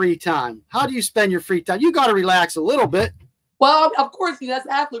in your free time? How do you spend your free time? You got to relax a little bit. Well, of course, as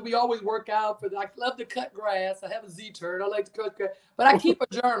athletes, we always work out. I love to cut grass. I have a Z-turn. I like to cut grass. But I keep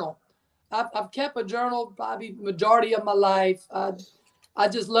a journal. I've kept a journal probably majority of my life. I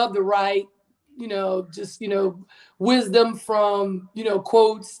just love to write, you know, wisdom from, you know,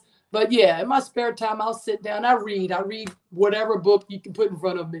 quotes. But yeah, in my spare time, I'll sit down. I read whatever book you can put in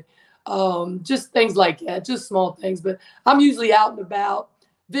front of me. Just things like that, just small things. But I'm usually out and about,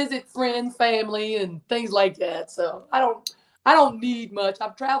 visit friends, family, and things like that. So I don't need much.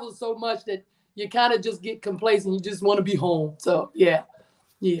 I've traveled so much that you kind of just get complacent. You just want to be home. So yeah.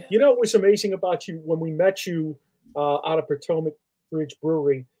 Yeah. You know what was amazing about you when we met you out of Potomac Ridge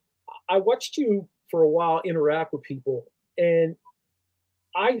Brewery? I watched you for a while interact with people, and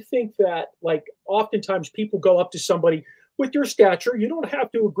I think that, like, oftentimes people go up to somebody with your stature. You don't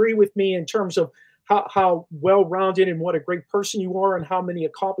have to agree with me in terms of how well-rounded and what a great person you are and how many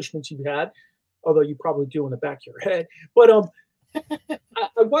accomplishments you've had, although you probably do in the back of your head. But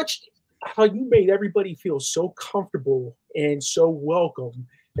I watched how you made everybody feel so comfortable and so welcome,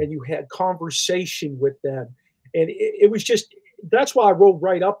 and you had conversation with them. And it was just, that's why I rolled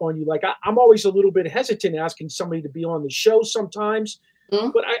right up on you. Like, I'm always a little bit hesitant asking somebody to be on the show sometimes,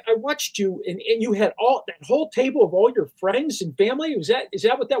 but I watched you, and you had that whole table of all your friends and family. Is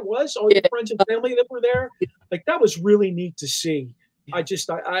that what that was? All your friends and family that were there? Like, that was really neat to see. I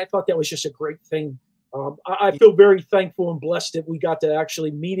thought that was just a great thing. I feel very thankful and blessed that we got to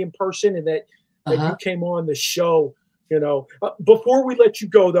actually meet in person, and that you came on the show. You know, before we let you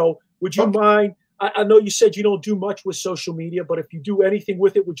go, though, would you mind? I know you said you don't do much with social media, but if you do anything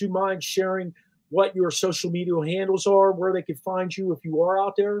with it, would you mind sharing what your social media handles are, where they can find you if you are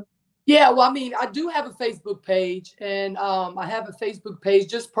out there? Yeah, well, I mean, I do have a Facebook page, and I have a Facebook page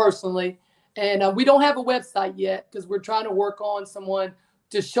just personally, and we don't have a website yet because we're trying to work on someone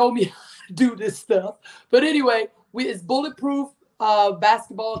to show me how to do this stuff. But anyway, it's Bulletproof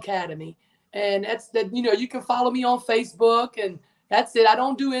Basketball Academy. And you know, you can follow me on Facebook, and that's it. I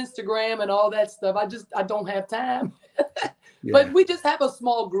don't do Instagram and all that stuff. I don't have time. But we just have a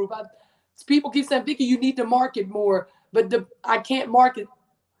small group. People keep saying, Vickie, you need to market more. But I can't market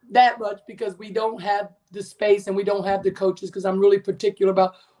that much because we don't have the space and we don't have the coaches, because I'm really particular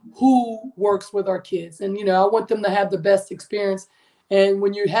about who works with our kids. And, you know, I want them to have the best experience. And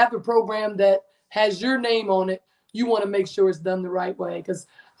when you have a program that has your name on it, you want to make sure it's done the right way. Because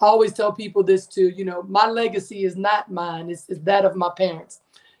I always tell people this too, you know, my legacy is not mine. It's that of my parents.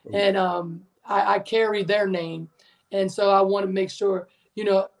 And I carry their name. And so I want to make sure, you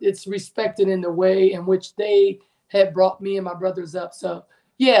know, it's respected in the way in which they had brought me and my brothers up. So,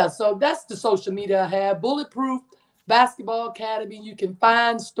 yeah, so that's the social media I have. Bulletproof Basketball Academy. You can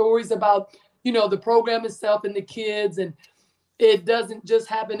find stories about, you know, the program itself and the kids. And it doesn't just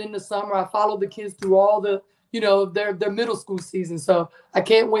happen in the summer. I follow the kids through all the, you know, their middle school season. So I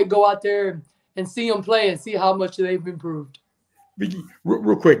can't wait to go out there and see them play and see how much they've improved. Vickie,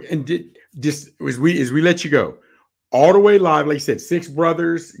 real quick, and just as we let you go, all the way live, like you said, 6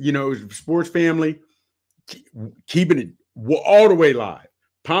 brothers, you know, sports family, keeping it all the way live,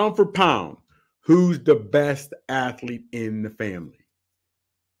 pound for pound. Who's the best athlete in the family?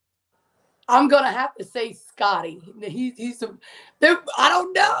 I'm gonna have to say Scotty. I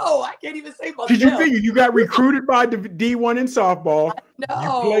don't know. I can't even say myself. Did you figure you got recruited by the D1 in softball?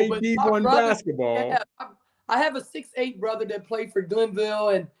 No, you played D1 basketball. Yeah, I have a 6'8" brother that played for Glenville,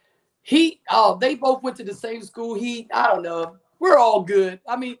 and they both went to the same school. I don't know. We're all good.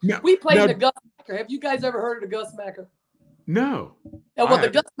 I mean, we played in the Gus Macker. Have you guys ever heard of the Gus Macker? No. Well, the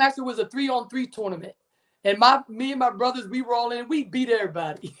Gus Macker was a 3-on-3 tournament. And me and my brothers, we were all in. We beat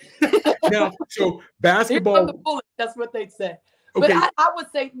everybody. Now, so basketball. The bullet, that's what they'd say. Okay. But I would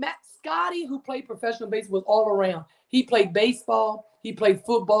say Scotty, who played professional baseball, was all around. He played baseball. He played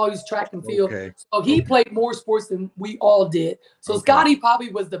football. He's track and field. Okay. So he played more sports than we all did. So Scotty probably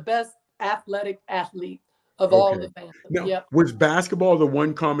was the best athletic athlete of all the family. Now, was basketball the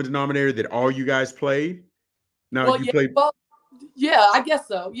one common denominator that all you guys played? No, Well, you yeah, played. well, yeah, I guess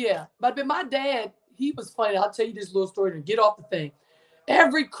so. Yeah, but my dad, he was funny. I'll tell you this little story to get off the thing.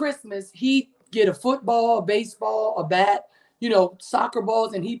 Every Christmas, he'd get a football, a baseball, a bat, soccer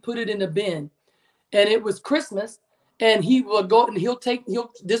balls, and he put it in the bin. And it was Christmas, and he will go and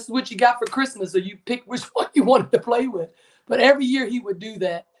this is what you got for Christmas, so you pick which one you wanted to play with. But every year he would do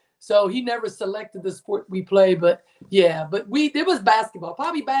that. So he never selected the sport we play, but yeah, but it was basketball.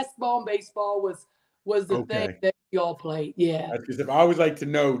 Probably basketball and baseball was the thing that we all played. Yeah. That's because I always like to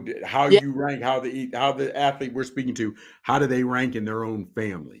know how you rank, how the athlete we're speaking to, how do they rank in their own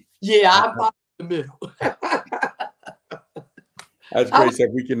family? Yeah, I'm in the middle. That's great stuff.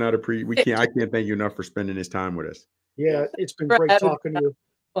 I can't thank you enough for spending this time with us. Yeah, it's been great talking to you.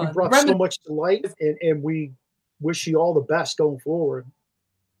 You brought so much to light, and we wish you all the best going forward.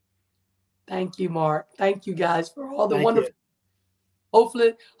 Thank you, Mark. Thank you guys for all the wonderful.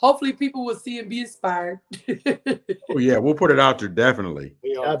 Hopefully people will see and be inspired. Oh yeah, we'll put it out there definitely.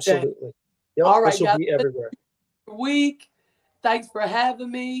 Absolutely. Yep, all right, this will guys. Be everywhere. Week. Thanks for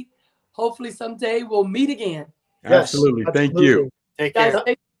having me. Hopefully someday we'll meet again. Absolutely. Yes, Thank you. Take care.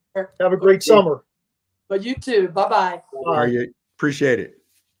 Take care. Have a great summer. But you too. Bye-bye. All right, appreciate it.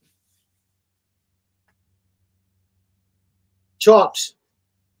 Chops,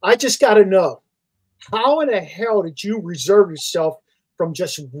 I just got to know, how in the hell did you reserve yourself from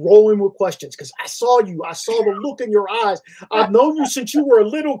just rolling with questions? Because I saw the look in your eyes. I've known you since you were a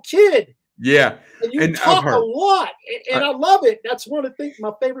little kid. Yeah. And you talk a lot. And I love it. That's one of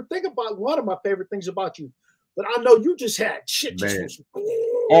my favorite things about you. But I know you just had shit.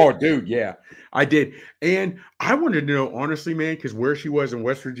 Oh, dude, yeah, I did. And I wanted to know, honestly, man, because where she was in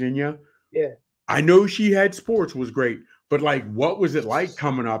West Virginia, I know she had sports was great, but like, what was it like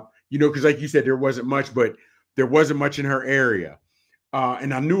coming up? Because like you said, there wasn't much in her area.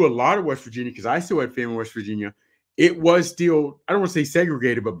 And I knew a lot of West Virginia because I still had family in West Virginia. It was still, I don't want to say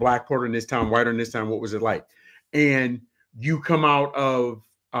segregated, but black part in this town, white in this town. What was it like? And you come out of,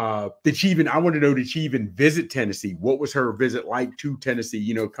 I want to know, did she even visit Tennessee? What was her visit like to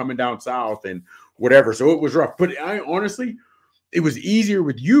Tennessee, coming down south and whatever. So it was rough, but honestly, it was easier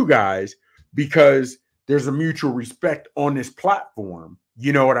with you guys because there's a mutual respect on this platform.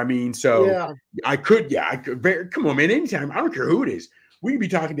 You know what I mean? So I could, come on, man, anytime. I don't care who it is. We can be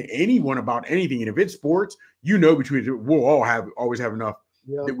talking to anyone about anything. And if it's sports, we'll always have enough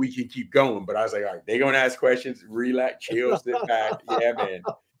that we can keep going. But I was like, all right, they're going to ask questions, relax, chill, sit back. Yeah, man.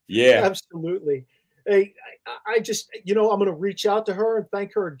 Yeah. Absolutely. Hey, I just, I'm going to reach out to her and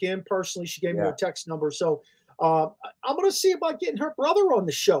thank her again personally. She gave me her text number. So I'm going to see about getting her brother on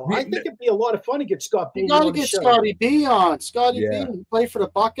the show. I think it'd be a lot of fun to get Scott B on the show. You got to get Scotty B on. Scotty B played for the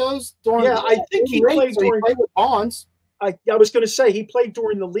Buccos. I think he played with Bonds. I was going to say he played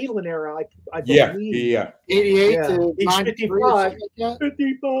during the Leland era. I believe. 88 to he's 55.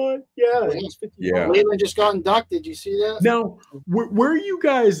 55. Yeah, he's 55. Yeah. Leland just got inducted. You see that? Now, where you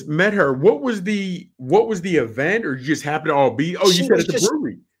guys met her? What was the event, or you just happened to all be? Oh, you said at the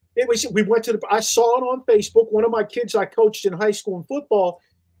brewery. We went to I saw it on Facebook. One of my kids I coached in high school in football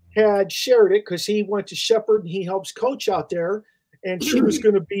had shared it because he went to Shepherd and he helps coach out there. And she was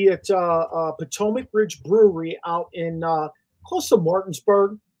going to be at Potomac Ridge Brewery out in close to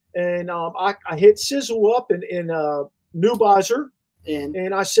Martinsburg. And I hit Sizzle up in New Basel.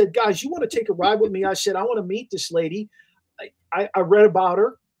 And I said, guys, you want to take a ride with me? I said, I want to meet this lady. I read about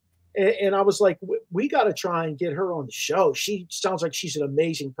her. And I was like, we got to try and get her on the show. She sounds like she's an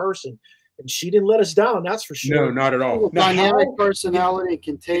amazing person. And she didn't let us down, that's for sure. No, not at all. Dynamic personality,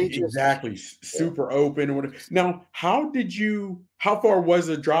 contagious. Exactly. Super open. Now, how far was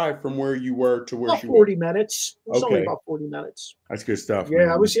the drive from where you were to where she was? 40 minutes. It was only about 40 minutes. That's good stuff. Yeah, man.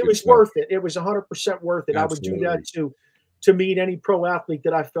 It was worth it. It was 100% worth it. Absolutely. I would do that to meet any pro athlete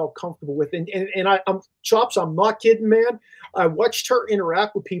that I felt comfortable with. And I'm Chops, I'm not kidding, man. I watched her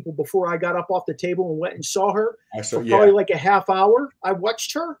interact with people before I got up off the table and went and saw her for probably like a half hour. I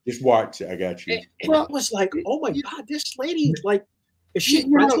watched her. Just watch. I got you. And it was like, oh my God, this lady, like, is she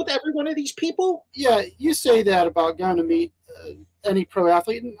friends with every one of these people? Yeah, you say that about going to meet any pro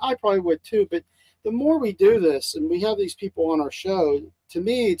athlete, and I probably would too. But the more we do this and we have these people on our show, to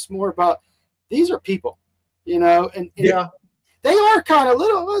me, it's more about these are people, and they are kind of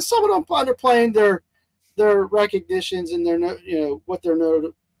little. Some of them underplaying their recognitions and their what their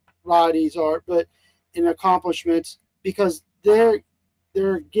notorieties are, but in accomplishments, because they're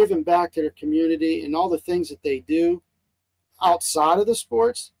giving back to their community, and all the things that they do outside of the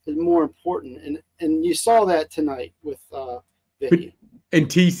sports is more important. And you saw that tonight with Vickie. And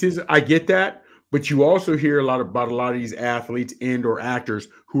T says, I get that, But you also hear about a lot of these athletes and or actors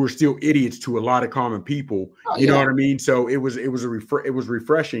who are still idiots to a lot of common people. You know what I mean? So it was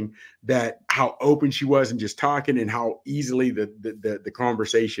refreshing that how open she was and just talking and how easily the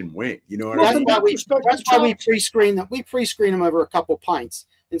conversation went. You know what I mean? That's why we pre-screen them. We pre-screen them over a couple pints,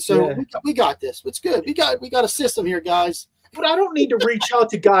 and so we got this. It's good. We got a system here, guys. But I don't need to reach out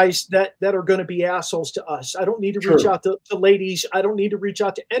to guys that are going to be assholes to us. I don't need to reach out to ladies. I don't need to reach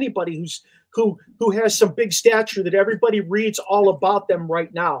out to anybody who has some big stature that everybody reads all about them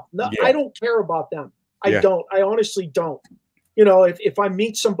right now. No, I don't care about them. I don't. I honestly don't. You know, if I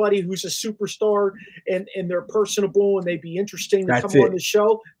meet somebody who's a superstar and they're personable and they'd be interesting to come on the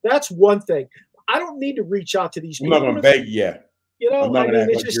show, that's one thing. I don't need to reach out to these people. I'm not going to beg you. You know, I mean,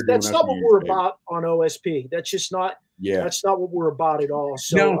 it's just that's not what we're about on OSP. That's just not. That's not what we're about at all.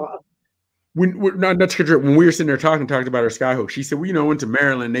 So when we were sitting there talking about her skyhook, she said, "Well, you know, went to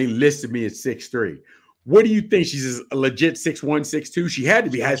Maryland. They listed me at 6'3". What do you think? She's a legit 6'1", 6'2". She had to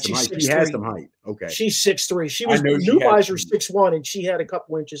be has some height. She has some height. Okay, she's 6'3". She was Newbeiser 6'1", and she had a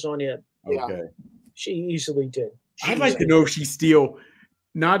couple inches on him. Okay, she easily did. I'd like to know if she's still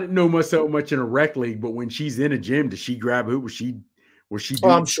not know so much in a rec league, but when she's in a gym, does she grab who? Was she?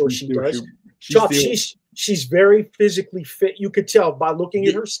 I'm sure she does. She's very physically fit. You could tell by looking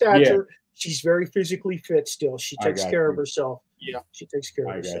at her stature. She's very physically fit still. She takes care of herself. Yeah, she takes care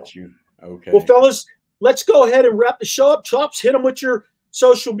of herself. I got you. Okay. Well, fellas, let's go ahead and wrap the show up. Chops, hit them with your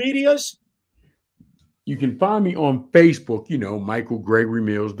social medias. You can find me on Facebook, you know, Michael Gregory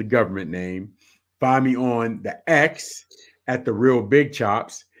Mills, the government name. Find me on the X at The Real Big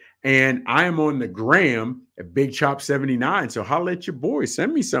Chops. And I am on the gram at Big Chop 79. So holla at your boy.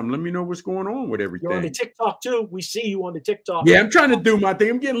 Send me something. Let me know what's going on with everything. You're on the TikTok too. We see you on the TikTok. Yeah, I'm trying to do my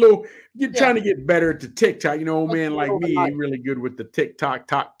thing. I'm getting trying to get better at the TikTok. You know, old man like me ain't really good with the TikTok,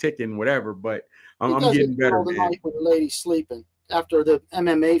 ticking, whatever. But I'm getting better, man. With the lady sleeping after the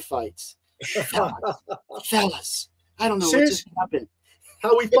MMA fights. Fellas, I don't know what just happened.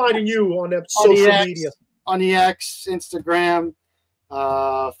 How we finding you on that social media? On the X, Instagram,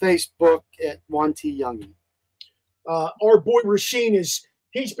 Facebook at 1T Youngin. Our boy Rasheen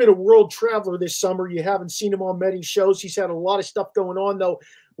he's been a world traveler this summer. You haven't seen him on many shows. He's had a lot of stuff going on though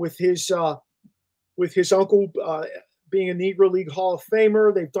with his uncle being a Negro League Hall of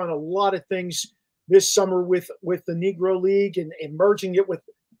Famer. They've done a lot of things this summer with the Negro League and merging it with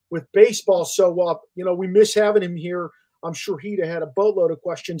baseball. So you know, we miss having him here. I'm sure he'd have had a boatload of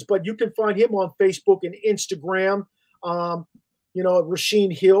questions, but you can find him on Facebook and Instagram. You know,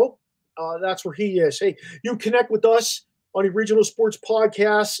 Rasheen Hill. That's where he is. Hey, you connect with us on Original Sports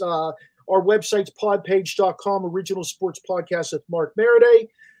Podcast. Our website's podpage.com, Original Sports Podcast with Mark Maradei.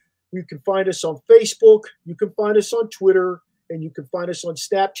 You can find us on Facebook. You can find us on Twitter. And you can find us on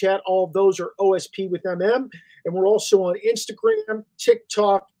Snapchat. All of those are OSP with MM. And we're also on Instagram,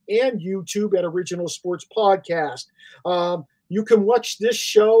 TikTok, and YouTube at Original Sports Podcast. You can watch this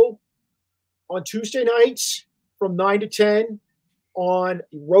show on Tuesday nights from 9 to 10 on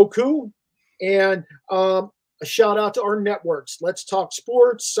Roku. And a shout out to our networks. Let's Talk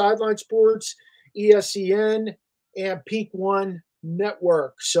Sports, Sideline Sports, ESEN, and Peak One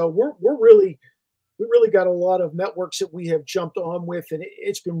Network. So we really got a lot of networks that we have jumped on with, and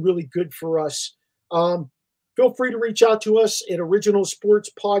it's been really good for us. Feel free to reach out to us at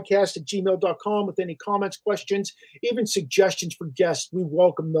originalsportspodcast@gmail.com with any comments, questions, even suggestions for guests. We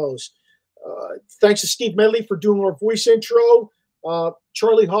welcome those. Thanks to Steve Medley for doing our voice intro,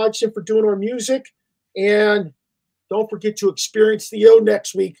 Charlie Hodgson for doing our music, and don't forget to experience the O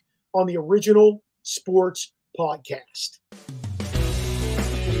next week on the Original Sports Podcast.